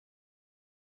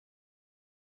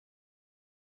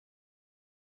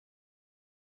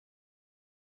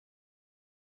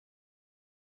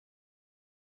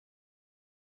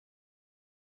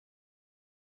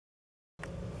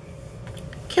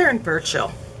Karen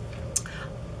Birchill.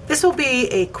 This will be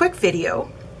a quick video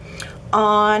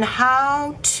on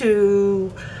how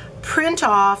to print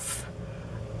off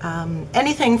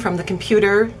anything from the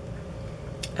computer.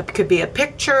 It could be a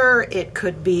picture, it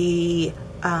could be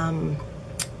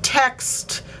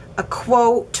text, a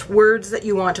quote, words that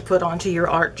you want to put onto your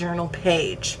art journal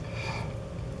page.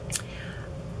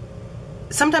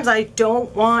 Sometimes I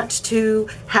don't want to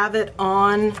have it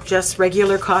on just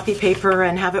regular copy paper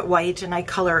and have it white and I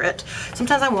color it.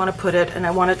 Sometimes I want to put it and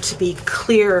I want it to be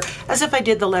clear as if I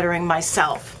did the lettering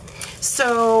myself.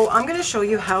 So I'm going to show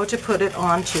you how to put it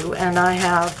onto, and I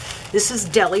have, this is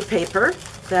Deli paper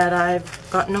that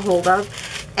I've gotten a hold of,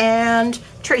 and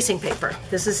tracing paper.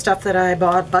 This is stuff that I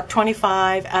bought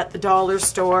 $1.25 at the dollar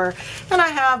store, and I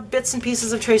have bits and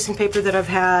pieces of tracing paper that I've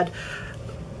had,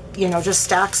 you know, just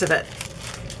stacks of it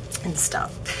and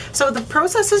stuff. So the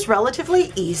process is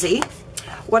relatively easy.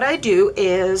 What I do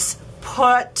is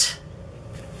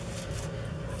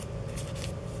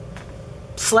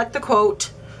select the quote,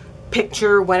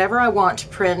 picture, whatever I want to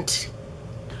print.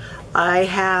 I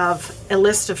have a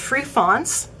list of free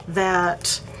fonts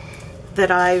that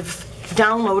I've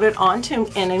downloaded onto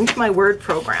and into my Word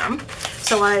program.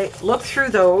 So I look through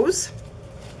those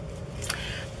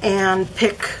and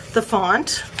pick the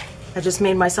font. I just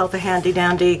made myself a handy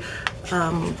dandy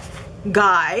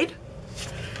guide.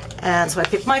 And so I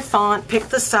pick my font, pick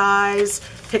the size,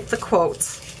 pick the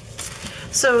quotes.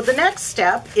 So the next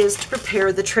step is to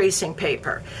prepare the tracing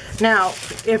paper. Now,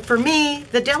 for me,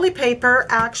 the Deli paper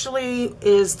actually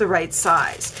is the right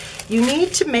size. You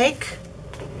need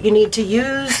to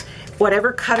use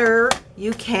whatever cutter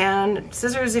you can,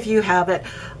 scissors if you have it,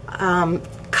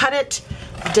 cut it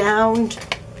down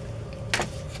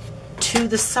to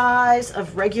the size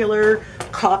of regular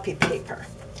copy paper.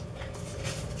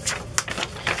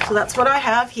 So that's what I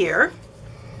have here.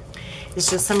 It's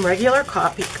just some regular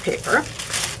copy paper,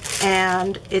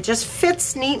 and it just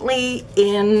fits neatly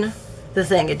in the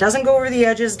thing. It doesn't go over the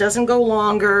edges, doesn't go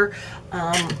longer.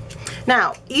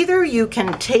 Now, either you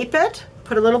can tape it,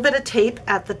 put a little bit of tape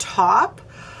at the top,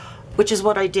 which is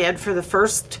what I did for the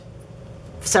first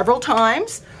several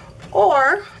times,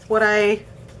 or what I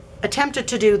attempted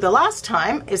to do the last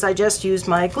time is I just used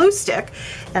my glue stick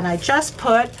and I just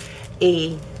put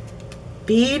a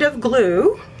bead of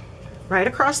glue right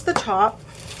across the top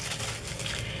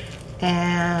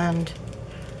and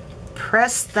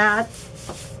press that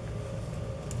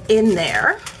in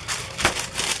there,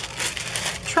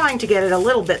 trying to get it a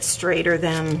little bit straighter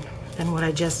than what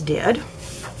I just did.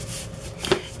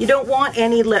 You don't want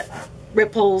any lip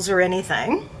ripples or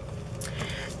anything.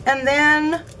 And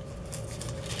then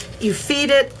you feed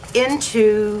it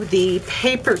into the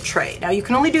paper tray. Now you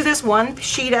can only do this one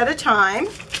sheet at a time.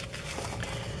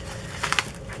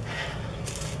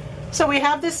 So we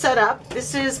have this set up.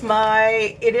 This is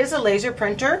it is a laser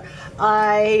printer.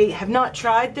 I have not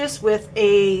tried this with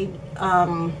a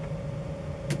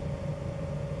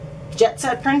jet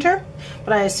set printer,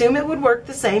 but I assume it would work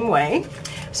the same way.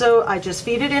 So I just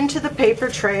feed it into the paper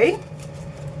tray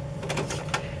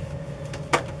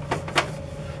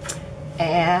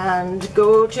and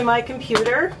go to my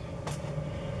computer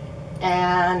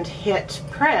and hit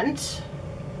print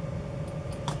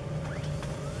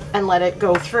and let it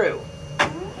go through.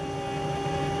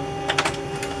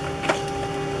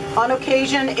 On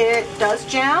occasion it does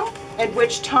jam, at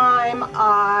which time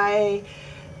I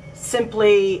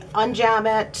simply unjam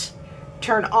it,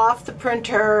 turn off the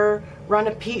printer, run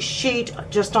a sheet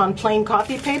just on plain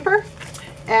copy paper,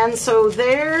 and so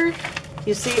there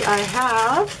you see I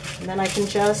have, and then I can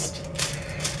just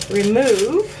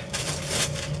remove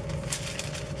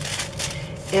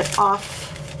it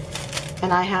off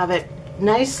and I have it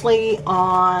nicely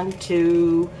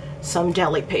onto some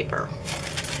Deli paper.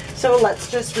 So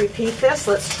let's just repeat this.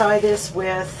 Let's try this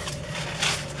with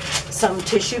some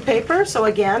tissue paper. So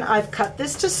again, I've cut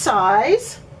this to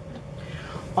size.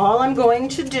 All I'm going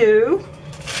to do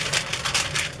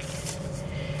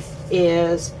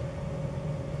is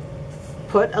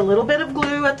put a little bit of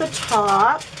glue at the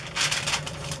top,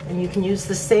 and you can use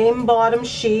the same bottom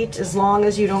sheet as long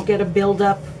as you don't get a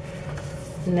buildup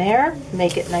in there.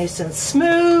 Make it nice and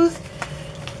smooth.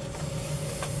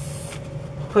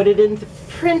 Put it in the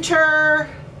printer.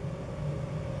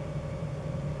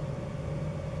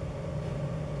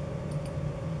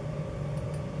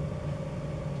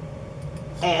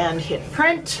 And hit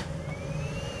print.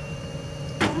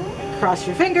 Cross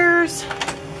your fingers.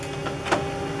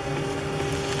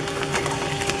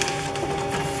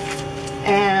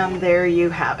 And there you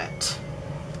have it.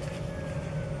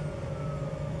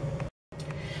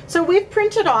 So we've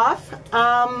printed off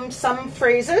some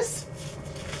phrases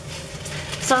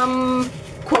some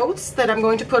quotes that I'm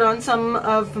going to put on some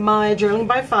of my Journaling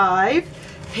by 5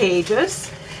 pages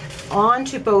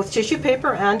onto both tissue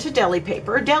paper and to deli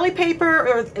paper. Deli paper,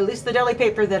 or at least the deli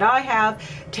paper that I have,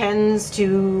 tends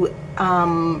to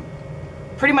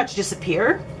pretty much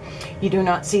disappear. You do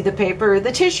not see the paper.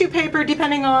 The tissue paper,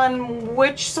 depending on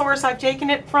which source I've taken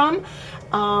it from,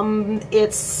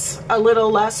 it's a little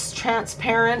less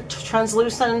transparent,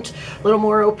 translucent, a little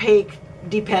more opaque,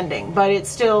 depending, but it's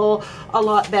still a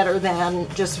lot better than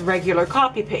just regular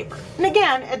copy paper. And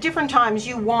again, at different times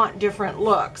you want different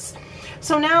looks.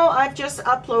 So now I've just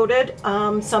uploaded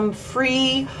some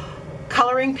free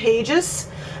coloring pages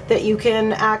that you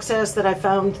can access that I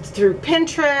found through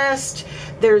Pinterest.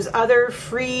 There's other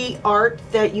free art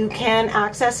that you can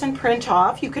access and print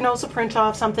off. You can also print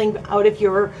off something out of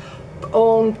your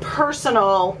own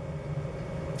personal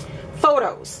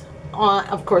photos.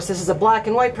 Of course, this is a black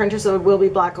and white printer, so it will be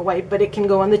black and white, but it can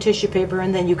go on the tissue paper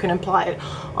and then you can apply it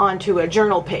onto a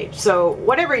journal page. So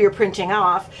whatever you're printing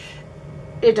off,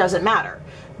 it doesn't matter.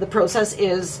 The process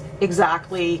is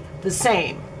exactly the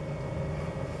same.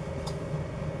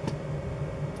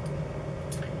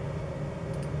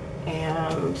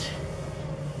 And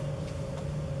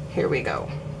here we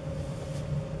go.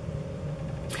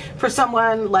 For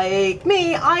someone like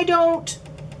me, I'm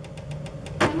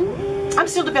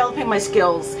still developing my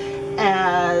skills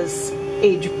as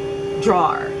a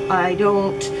drawer. I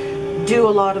don't do a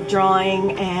lot of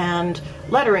drawing and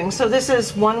lettering, so this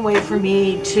is one way for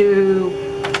me to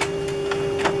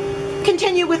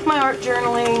continue with my art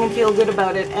journaling and feel good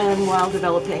about it, and while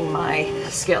developing my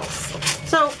skills.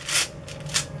 So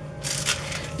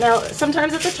now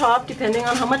sometimes at the top, depending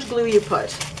on how much glue you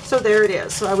put, so there it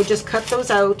is. So I would just cut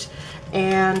those out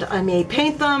and I may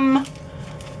paint them.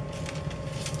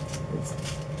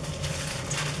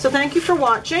 So thank you for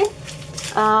watching.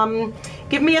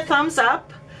 Give me a thumbs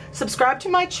up. Subscribe to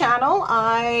my channel.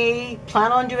 I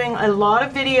plan on doing a lot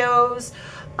of videos,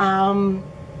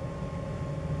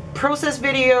 process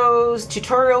videos,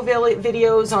 tutorial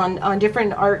videos on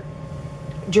different art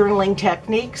journaling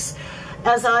techniques.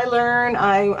 As I learn,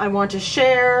 I want to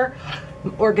share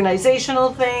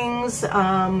organizational things.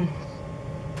 The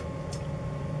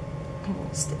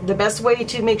best way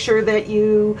to make sure that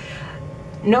you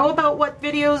know about what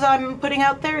videos I'm putting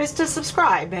out there is to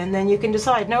subscribe, and then you can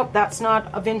decide, nope, that's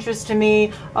not of interest to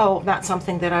me. Oh, that's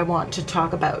something that I want to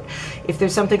talk about. If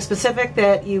there's something specific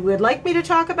that you would like me to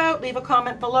talk about, leave a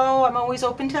comment below. I'm always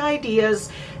open to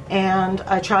ideas, and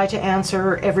I try to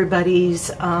answer everybody's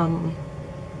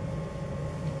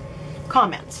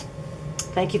comments.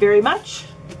 Thank you very much.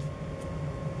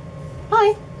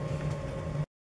 Bye.